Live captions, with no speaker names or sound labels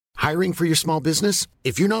Hiring for your small business?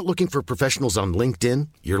 If you're not looking for professionals on LinkedIn,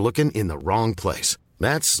 you're looking in the wrong place.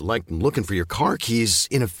 That's like looking for your car keys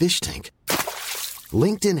in a fish tank.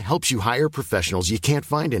 LinkedIn helps you hire professionals you can't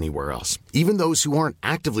find anywhere else, even those who aren't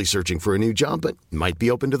actively searching for a new job but might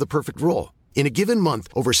be open to the perfect role. In a given month,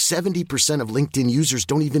 over 70% of LinkedIn users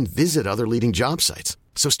don't even visit other leading job sites.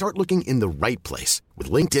 So start looking in the right place.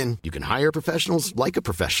 With LinkedIn, you can hire professionals like a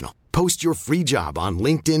professional. Post your free job on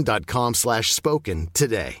linkedin.com/spoken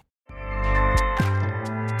today.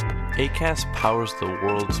 Acast powers the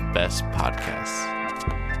world's best podcasts.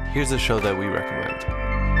 Here's a show that we recommend.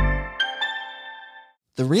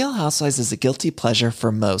 The Real Housewives is a guilty pleasure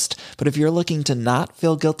for most, but if you're looking to not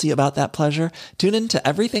feel guilty about that pleasure, tune in to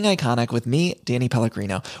Everything Iconic with me, Danny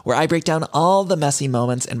Pellegrino, where I break down all the messy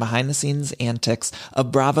moments and behind-the-scenes antics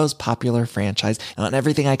of Bravo's popular franchise. And on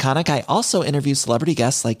Everything Iconic, I also interview celebrity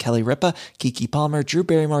guests like Kelly Ripa, Keke Palmer, Drew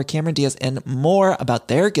Barrymore, Cameron Diaz, and more about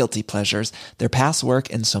their guilty pleasures, their past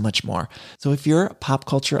work, and so much more. So if you're pop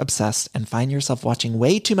culture obsessed and find yourself watching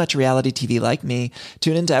way too much reality TV like me,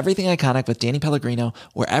 tune into Everything Iconic with Danny Pellegrino,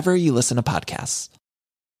 wherever you listen to podcasts.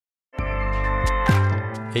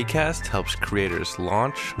 Acast helps creators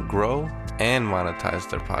launch, grow, and monetize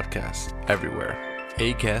their podcasts everywhere.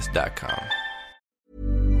 Acast.com.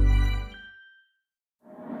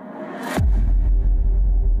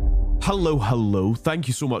 Hello. Thank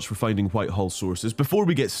you so much for finding Whitehall Sources. Before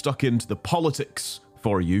we get stuck into the politics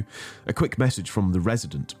for you, a quick message from The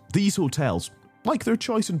Resident. These hotels, like their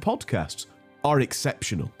choice in podcasts, are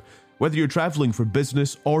exceptional. Whether you're travelling for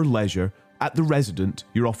business or leisure, at The Resident,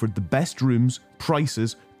 you're offered the best rooms,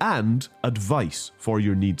 prices, and advice for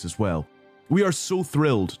your needs as well. We are so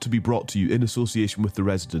thrilled to be brought to you in association with The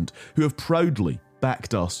Resident, who have proudly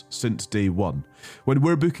backed us since day one. When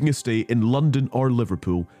we're booking a stay in London or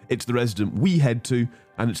Liverpool, it's The Resident we head to,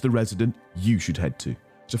 and it's The Resident you should head to.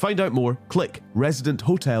 To find out more, click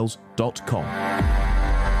residenthotels.com.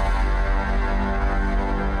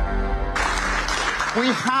 We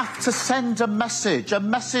have to send a message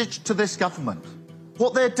to this government.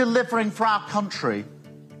 What they're delivering for our country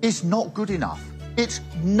is not good enough. It's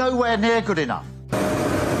nowhere near good enough.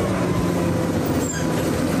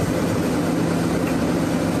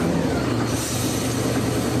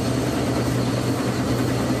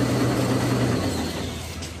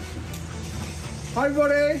 Hi,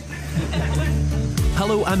 buddy.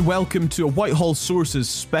 Hello and welcome to a Whitehall Sources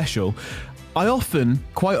special. I often,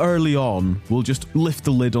 quite early on, will just lift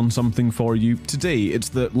the lid on something for you. Today, it's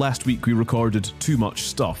that last week we recorded too much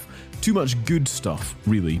stuff. Too much good stuff,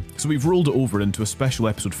 really. So we've rolled it over into a special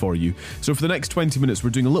episode for you. So for the next 20 minutes, we're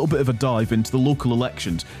doing a little bit of a dive into the local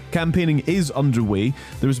elections. Campaigning is underway.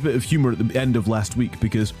 There was a bit of humour at the end of last week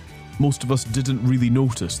because most of us didn't really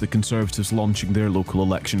notice the Conservatives launching their local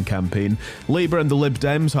election campaign. Labour and the Lib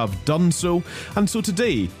Dems have done so, and so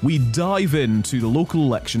today we dive into the local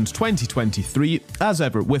elections 2023, as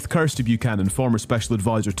ever with Kirsty Buchanan, former Special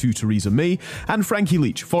Advisor to Theresa May, and Frankie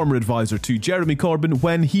Leach, former advisor to Jeremy Corbyn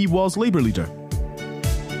when he was Labour leader.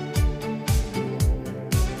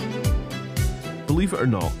 Believe it or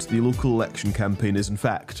not, the local election campaign is in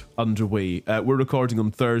fact underway. We're recording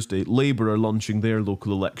on Thursday. Labour are launching their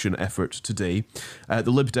local election effort today.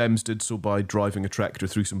 The Lib Dems did so by driving a tractor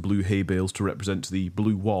through some blue hay bales to represent the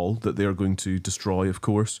blue wall that they are going to destroy, of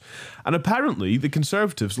course. And apparently the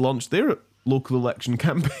Conservatives launched their local election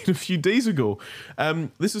campaign a few days ago.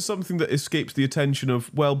 This is something that escapes the attention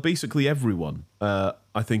of, well, basically everyone, I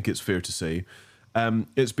think it's fair to say.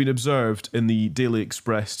 It's been observed in the Daily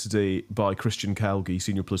Express today by Christian Calgie,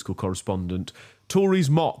 senior political correspondent. Tories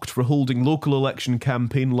mocked for holding local election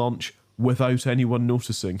campaign launch without anyone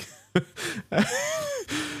noticing.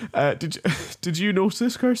 Did you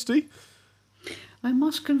notice, Kirsty? I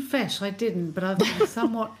must confess I didn't, but I've been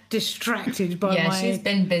somewhat distracted by she's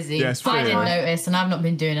been busy. Yes, I didn't notice, and I've not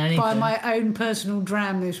been doing anything. By my own personal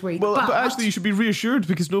dram this week. Well, but actually you should be reassured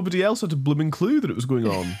because nobody else had a blooming clue that it was going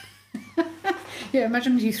on. Yeah,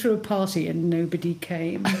 imagine you threw a party and nobody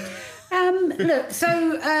came. The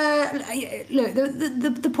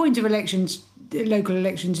point of elections, local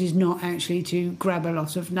elections, is not actually to grab a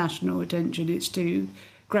lot of national attention. It's to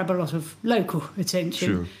grab a lot of local attention.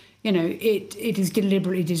 Sure. You know, it is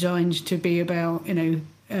deliberately designed to be about,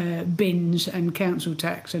 bins and council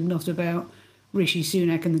tax and not about Rishi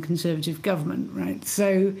Sunak and the Conservative government, right?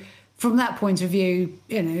 So from that point of view,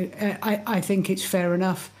 I think it's fair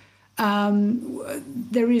enough.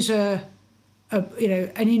 There is an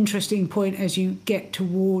interesting point as you get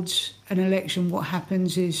towards an election. What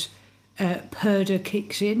happens is Purdah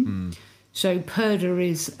kicks in. So Purdah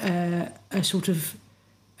is a sort of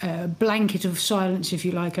blanket of silence, if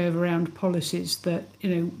you like, around policies that,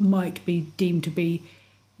 might be deemed to be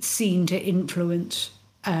seen to influence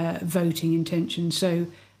voting intentions. So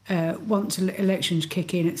once elections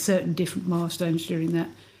kick in at certain different milestones during that,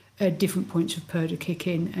 different points of purdah kick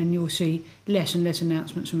in, and you'll see less and less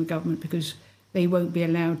announcements from the government because they won't be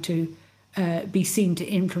allowed to be seen to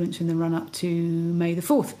influence in the run-up to May the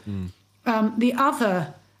 4th. The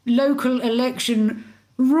other local election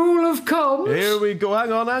rule of comms... Here we go.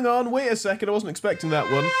 Hang on. Wait a second. I wasn't expecting that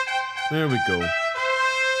one. There we go.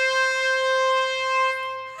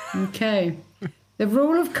 Okay. The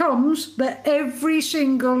rule of comms that every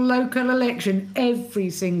single local election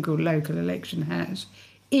has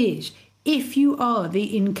is, if you are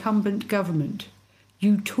the incumbent government,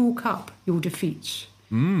 you talk up your defeats.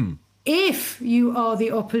 If you are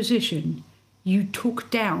the opposition, you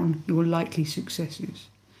talk down your likely successes.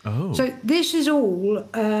 Oh. So this is all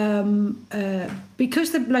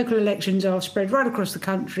because the local elections are spread right across the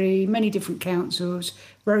country, many different councils,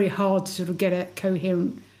 very hard to sort of get a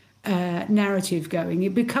coherent narrative going.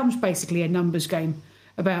 It becomes basically a numbers game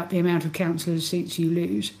about the amount of councillors' seats you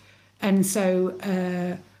lose. And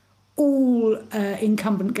so all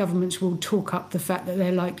incumbent governments will talk up the fact that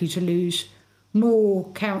they're likely to lose more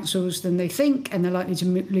councils than they think, and they're likely to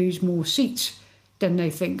lose more seats than they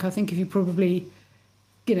think. I think if you probably,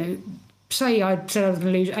 say I said I was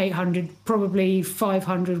going to lose 800, probably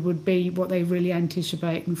 500 would be what they really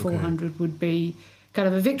anticipate, and 400 would be kind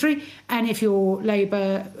of a victory. And if you're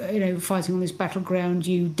Labour, fighting on this battleground,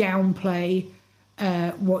 you downplay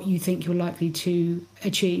what you think you're likely to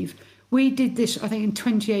achieve. We did this, I think, in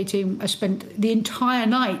 2018. I spent the entire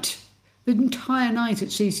night at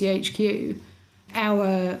CCHQ.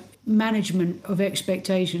 Our management of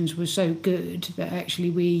expectations was so good that actually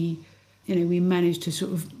we managed to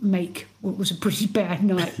sort of make what was a pretty bad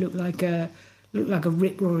night look like a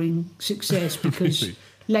rip-roaring success, because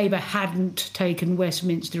Labour hadn't taken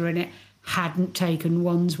Westminster and it hadn't taken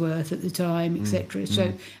Wandsworth at the time, etc.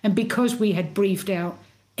 So, and because we had briefed out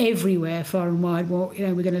everywhere, far and wide, we're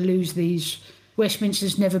going to lose these.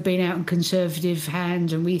 Westminster's never been out in Conservative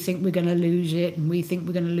hands, and we think we're going to lose it, and we think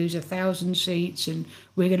we're going to lose 1,000 seats, and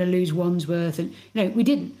we're going to lose Wandsworth, and we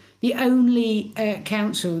didn't. The only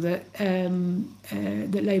council that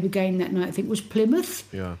Labour gained that night, I think, was Plymouth.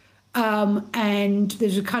 Yeah. And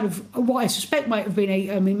there's a kind of what I suspect might have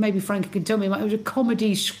been maybe Frank can tell me, it was a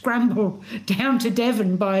comedy scramble down to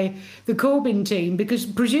Devon by the Corbyn team, because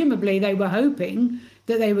presumably they were hoping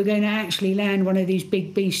that they were going to actually land one of these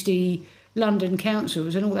big beastie London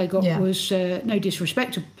councils, and all they got was, no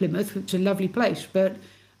disrespect to Plymouth, it's a lovely place, but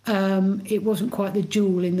it wasn't quite the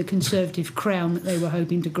jewel in the Conservative crown that they were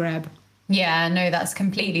hoping to grab. Yeah, no, that's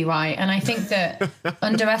completely right. And I think that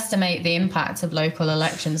underestimate the impact of local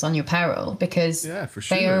elections on your peril, because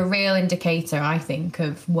they are a real indicator, I think,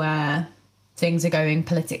 of where things are going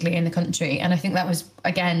politically in the country. And I think that was,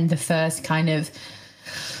 again, the first kind of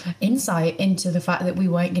insight into the fact that we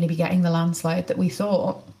weren't going to be getting the landslide that we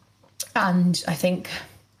thought. And I think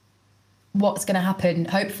what's going to happen,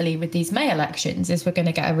 hopefully, with these May elections is we're going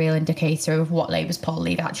to get a real indicator of what Labour's poll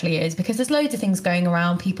lead actually is, because there's loads of things going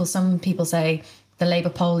around. Some people say the Labour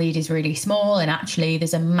poll lead is really small, and actually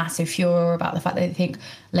there's a massive furor about the fact that they think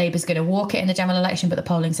Labour's going to walk it in the general election, but the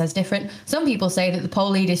polling says different. Some people say that the poll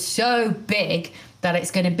lead is so big that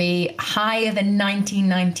it's going to be higher than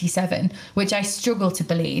 1997, which I struggle to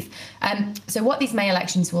believe. So what these May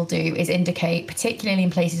elections will do is indicate, particularly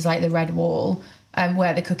in places like the Red Wall,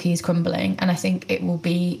 where the cookie is crumbling. And I think it will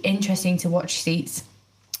be interesting to watch seats,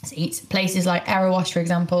 places like Erewash, for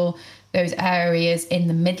example, those areas in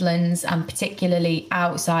the Midlands and particularly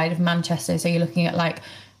outside of Manchester. So you're looking at like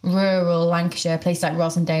rural Lancashire, places like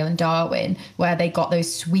Rosendale and Darwin, where they got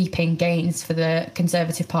those sweeping gains for the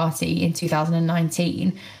Conservative Party in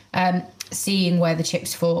 2019, seeing where the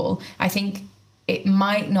chips fall. I think it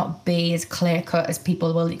might not be as clear-cut as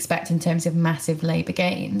people will expect in terms of massive Labour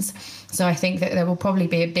gains. So I think that there will probably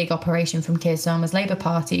be a big operation from Keir Starmer's Labour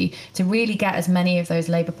Party to really get as many of those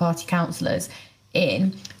Labour Party councillors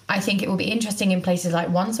in. I think it will be interesting in places like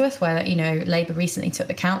Wandsworth, where, Labour recently took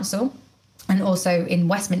the council, and also in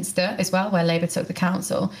Westminster as well, where Labour took the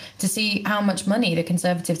council, to see how much money the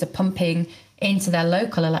Conservatives are pumping into their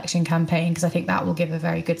local election campaign, because I think that will give a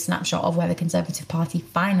very good snapshot of where the Conservative Party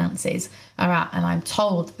finances are at, and I'm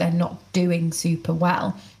told they're not doing super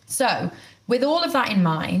well. So with all of that in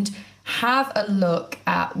mind, have a look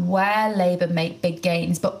at where Labour make big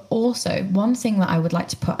gains. But also, one thing that I would like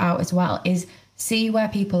to put out as well is see where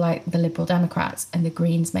people like the Liberal Democrats and the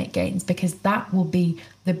Greens make gains, because that will be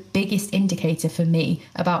the biggest indicator for me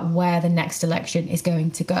about where the next election is going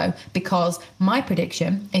to go. Because my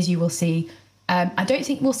prediction is you will see, I don't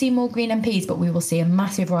think we'll see more Green MPs, but we will see a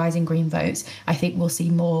massive rise in Green votes. I think we'll see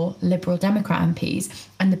more Liberal Democrat MPs.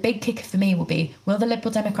 And the big kicker for me will be, will the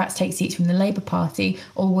Liberal Democrats take seats from the Labour Party,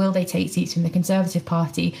 or will they take seats from the Conservative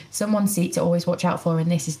Party? Someone's seat to always watch out for in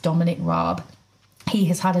this is Dominic Raab. He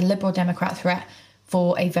has had a Liberal Democrat threat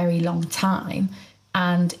for a very long time.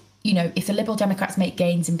 And, you know, if the Liberal Democrats make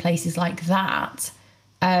gains in places like that,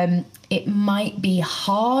 it might be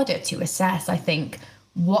harder to assess, I think,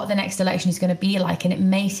 what the next election is going to be like. And it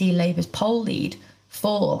may see Labour's poll lead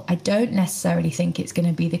fall. I don't necessarily think it's going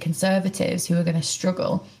to be the Conservatives who are going to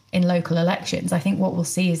struggle in local elections. I think what we'll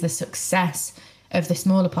see is the success of the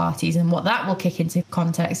smaller parties. And what that will kick into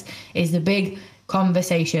context is the big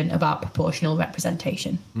conversation about proportional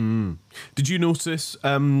representation. Did you notice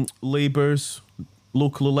Labour's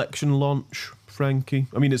local election launch, Frankie?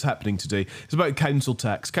 I mean, it's happening today. It's about council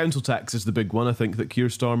tax. Council tax is the big one, I think, that Keir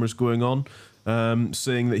Starmer's going on,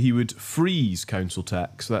 saying that he would freeze council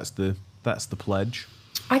tax. That's the pledge.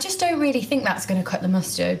 I just don't really think that's going to cut the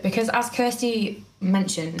mustard, because as Kirsty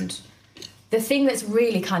mentioned, the thing that's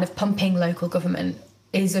really kind of pumping local government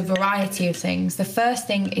is a variety of things. The first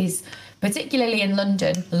thing is, particularly in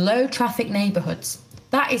London, low traffic neighbourhoods.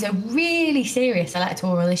 That is a really serious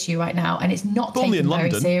electoral issue right now, and it's not taken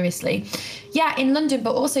very seriously. Yeah, in London,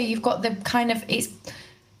 but also you've got the kind of, it's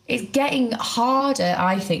getting harder,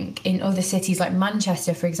 I think, in other cities like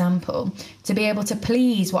Manchester, for example, to be able to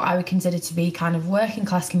please what I would consider to be kind of working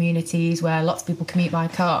class communities where lots of people commute by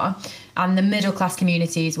car, and the middle class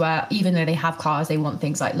communities where, even though they have cars, they want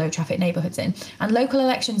things like low traffic neighbourhoods in. And local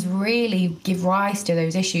elections really give rise to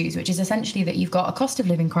those issues, which is essentially that you've got a cost of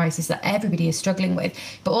living crisis that everybody is struggling with,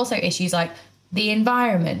 but also issues like the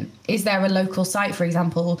environment. Is there a local site, for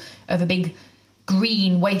example, of a big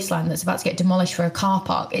green wasteland that's about to get demolished for a car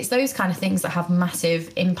park? It's those kind of things that have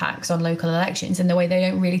massive impacts on local elections in the way they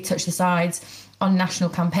don't really touch the sides on national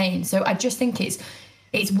campaigns. So I just think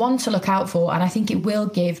it's one to look out for, and I think it will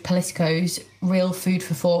give politicos real food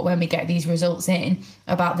for thought when we get these results in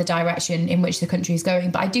about the direction in which the country is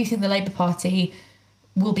going. But I do think the Labour Party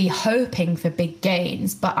will be hoping for big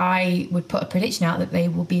gains, but I would put a prediction out that they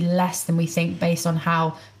will be less than we think based on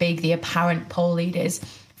how big the apparent poll lead is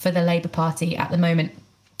for the Labour Party at the moment.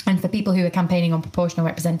 And for people who are campaigning on proportional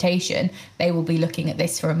representation, they will be looking at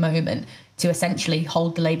this for a moment to essentially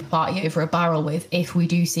hold the Labour Party over a barrel with, if we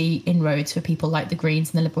do see inroads for people like the Greens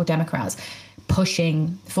and the Liberal Democrats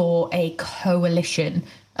pushing for a coalition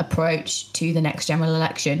approach to the next general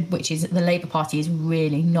election, which is the Labour Party is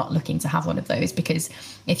really not looking to have one of those, because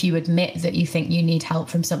if you admit that you think you need help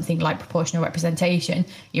from something like proportional representation,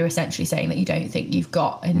 you're essentially saying that you don't think you've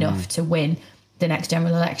got enough to win the next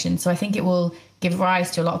general election. So I think it will give rise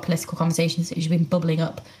to a lot of political conversations that have been bubbling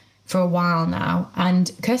up for a while now.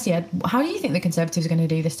 And Kirsty, how do you think the Conservatives are going to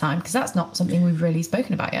do this time? Because that's not something we've really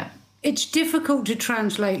spoken about yet. It's difficult to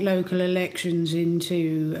translate local elections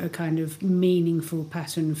into a kind of meaningful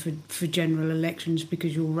pattern for general elections,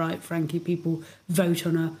 because you're right, Frankie, people vote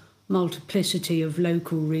on a multiplicity of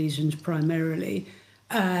local reasons primarily.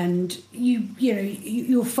 And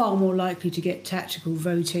you're far more likely to get tactical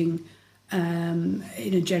voting in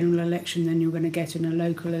a general election than you're going to get in a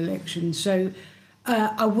local election. So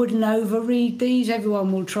I wouldn't overread these.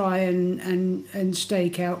 Everyone will try and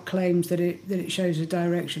stake out claims that it shows a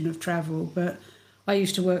direction of travel. But I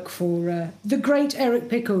used to work for the great Eric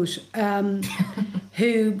Pickles,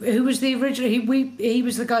 who was the original. He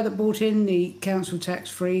was the guy that brought in the council tax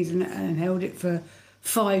freeze and held it for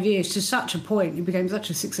 5 years, to such a point it became such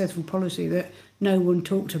a successful policy that no one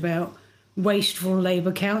talked about wasteful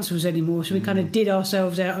Labour councils anymore. So we kind of did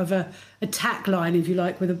ourselves out of a tack line, if you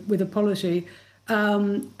like, with a policy.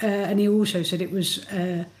 And he also said it was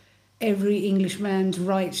every Englishman's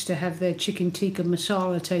rights to have their chicken tikka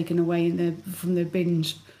masala taken away from their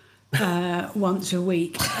bins once a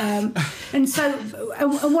week. And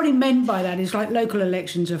what he meant by that is, like, local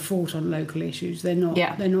elections are fought on local issues. They're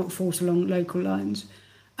not fought along local lines.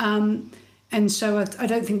 And so I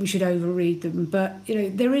don't think we should overread them. But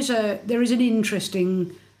there is an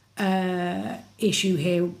interesting issue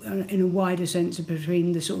here in a wider sense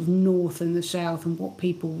between the sort of north and the south, and what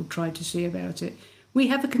people will try to see about it. We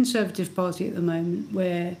have a Conservative Party at the moment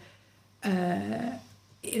where,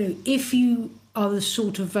 if you are the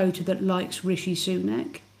sort of voter that likes Rishi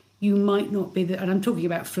Sunak, you might not be and I'm talking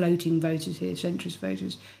about floating voters here, centrist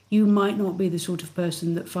voters, you might not be the sort of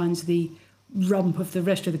person that finds the rump of the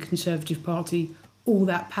rest of the Conservative Party all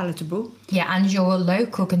that palatable. Yeah, and your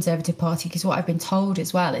local Conservative Party, because what I've been told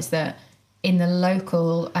as well is that in the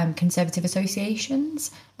local Conservative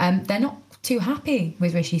associations, they're not too happy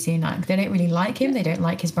with Rishi Sunak. They don't really like him. They don't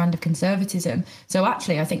like his brand of conservatism. So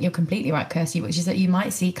actually, I think you're completely right, Kirsty, which is that you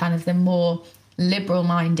might see kind of the more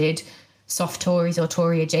liberal-minded soft Tories or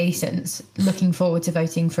Tory adjacents looking forward to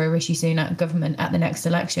voting for a Rishi Sunak government at the next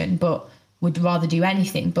election, but would rather do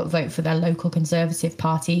anything but vote for their local Conservative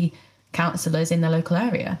Party councillors in the local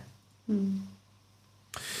area.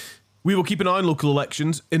 We will keep an eye on local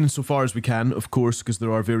elections insofar as we can, of course, because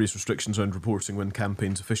there are various restrictions around reporting when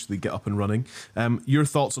campaigns officially get up and running. Your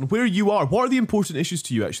thoughts on where you are? What are the important issues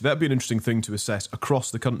to you, actually? That'd be an interesting thing to assess across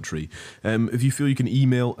the country. If you feel you can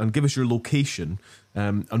email and give us your location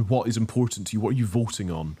and what is important to you, what are you voting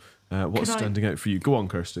on? What's standing out for you? Go on,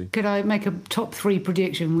 Kirsty. Could I make a top 3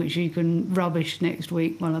 prediction, which you can rubbish next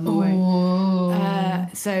week while I'm away?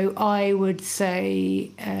 So I would say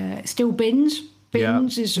still bins.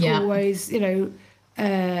 Bins is always, number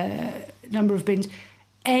of bins.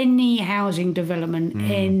 Any housing development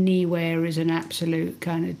anywhere is an absolute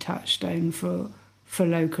kind of touchstone for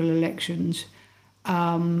local elections.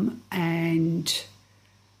 And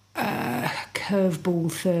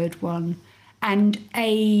curveball third one. And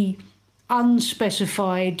a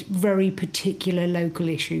unspecified, very particular local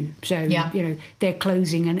issue. So, they're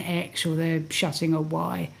closing an X or they're shutting a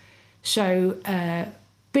Y. So,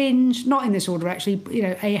 bins, not in this order actually,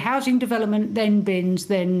 a housing development, then bins,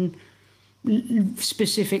 then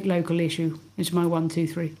specific local issue is my 1, 2,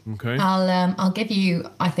 3. Okay. I'll give you,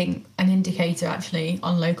 I think, an indicator actually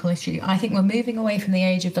on local issue. I think we're moving away from the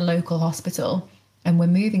age of the local hospital and we're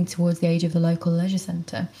moving towards the age of the local leisure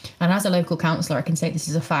centre. And as a local councillor, I can say this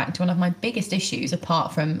is a fact. One of my biggest issues,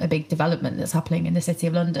 apart from a big development that's happening in the City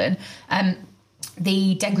of London,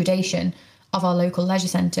 the degradation of our local leisure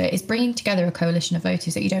centre is bringing together a coalition of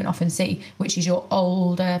voters that you don't often see, which is your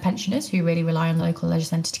older pensioners who really rely on the local leisure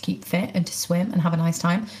centre to keep fit and to swim and have a nice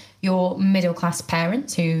time, your middle class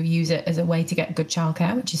parents who use it as a way to get good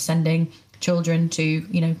childcare, which is sending children to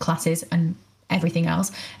classes and everything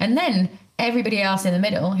else, and then everybody else in the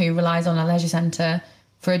middle who relies on a leisure centre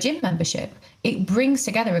for a gym membership. It brings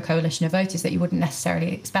together a coalition of voters that you wouldn't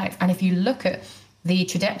necessarily expect. And if you look at the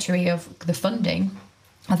trajectory of the funding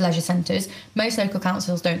of leisure centres, most local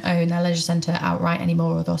councils don't own their leisure centre outright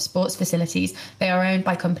anymore, or their sports facilities. They are owned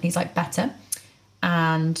by companies like Better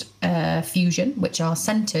and Fusion, which are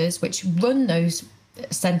centres which run those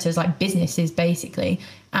centres like businesses basically,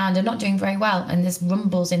 and are not doing very well. And there's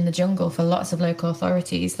rumbles in the jungle for lots of local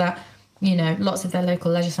authorities that lots of their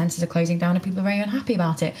local leisure centres are closing down and people are very unhappy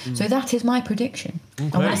about it. So that is my prediction.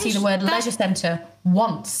 Okay. I want to see the word leisure centre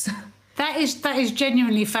once. That is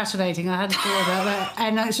genuinely fascinating. I hadn't thought about that.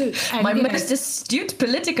 And my most astute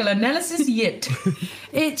political analysis yet.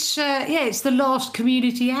 It's the last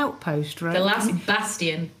community outpost, right? The last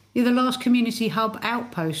bastion. You're the last community hub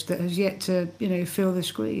outpost that has yet to, feel the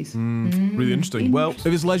squeeze. Really interesting. Well, if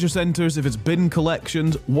it's leisure centres, if it's bin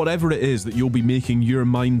collections, whatever it is that you'll be making your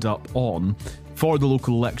mind up on for the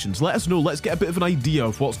local elections, let us know. Let's get a bit of an idea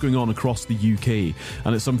of what's going on across the UK,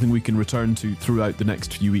 and it's something we can return to throughout the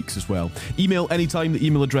next few weeks as well. Email anytime. The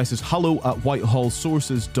email address is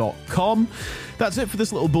hello@whitehallsources.com. That's it for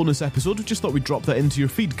this little bonus episode. We just thought we'd drop that into your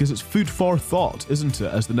feed because it's food for thought, isn't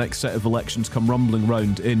it, as the next set of elections come rumbling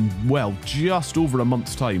round in, just over a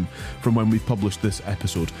month's time from when we've published this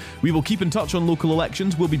episode. We will keep in touch on local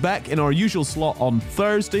elections. We'll be back in our usual slot on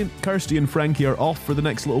Thursday. Kirsty and Frankie are off for the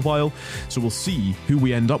next little while, so we'll see who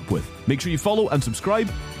we end up with. Make sure you follow and subscribe,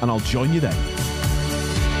 and I'll join you then.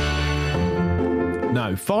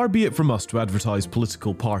 Now, far be it from us to advertise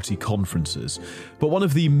political party conferences, but one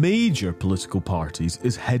of the major political parties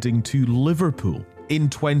is heading to Liverpool in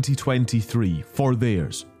 2023 for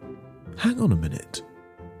theirs. Hang on a minute.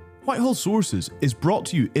 Whitehall Sources is brought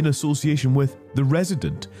to you in association with The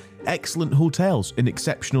Resident, excellent hotels in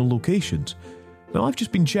exceptional locations. Now, I've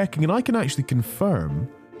just been checking and I can actually confirm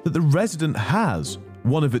that The Resident has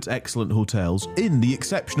one of its excellent hotels in the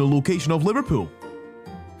exceptional location of Liverpool.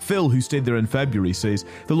 Phil, who stayed there in February, says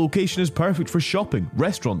the location is perfect for shopping,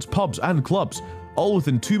 restaurants, pubs and clubs, all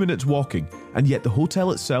within 2 minutes walking, and yet the hotel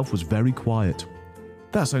itself was very quiet.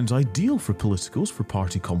 That sounds ideal for politicals, for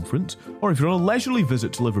party conference, or if you're on a leisurely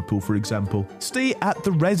visit to Liverpool, for example, stay at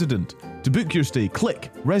The Resident. To book your stay, click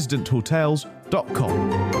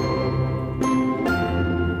residenthotels.com.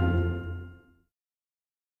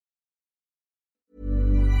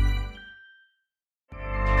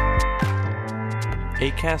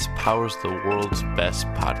 Acast powers the world's best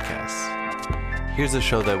podcasts. Here's a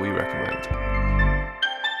show that we recommend.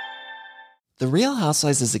 The Real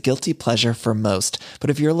Housewives is a guilty pleasure for most,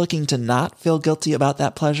 but if you're looking to not feel guilty about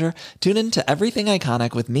that pleasure, tune in to Everything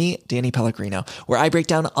Iconic with me, Danny Pellegrino, where I break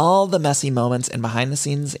down all the messy moments and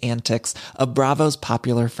behind-the-scenes antics of Bravo's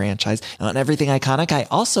popular franchise. And on Everything Iconic, I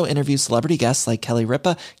also interview celebrity guests like Kelly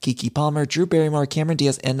Ripa, Keke Palmer, Drew Barrymore, Cameron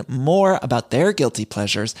Diaz, and more about their guilty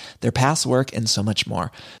pleasures, their past work, and so much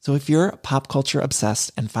more. So if you're pop culture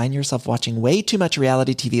obsessed and find yourself watching way too much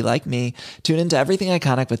reality TV like me, tune into Everything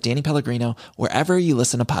Iconic with Danny Pellegrino, wherever you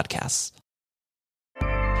listen to podcasts.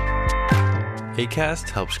 Acast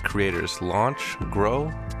helps creators launch,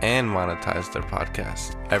 grow, and monetize their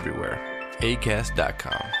podcasts everywhere.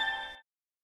 Acast.com.